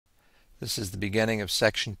This is the beginning of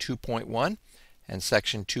section 2.1, and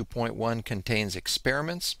section 2.1 contains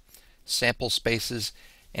experiments, sample spaces,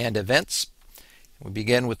 and events. We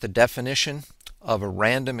begin with the definition of a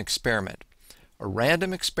random experiment. A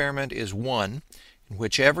random experiment is one in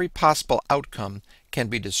which every possible outcome can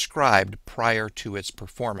be described prior to its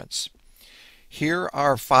performance. Here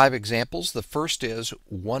are 5 examples. The first is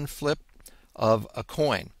one flip of a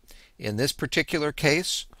coin. In this particular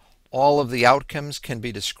case, all of the outcomes can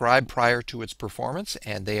be described prior to its performance,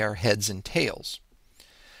 and they are heads and tails.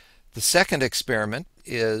 The second experiment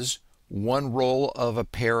is one roll of a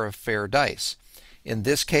pair of fair dice. In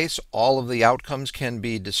this case, all of the outcomes can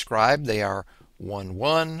be described. They are 1,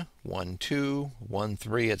 1, 1, 2, 1,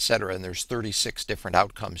 3, etc. And there's 36 different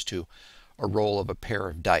outcomes to a roll of a pair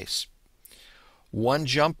of dice. One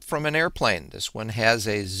jump from an airplane. This one has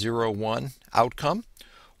a 0, 1 outcome.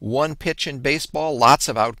 One pitch in baseball, lots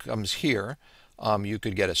of outcomes here. You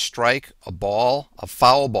could get a strike, a ball, a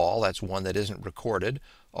foul ball, that's one that isn't recorded.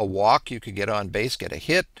 A walk, you could get on base, get a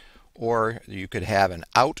hit, or you could have an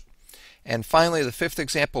out. And finally, the fifth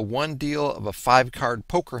example, one deal of a 5-card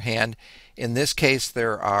poker hand. In this case,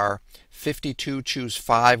 there are 52 choose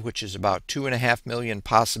 5, which is about 2.5 million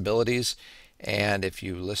possibilities. And if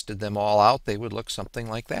you listed them all out, they would look something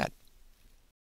like that.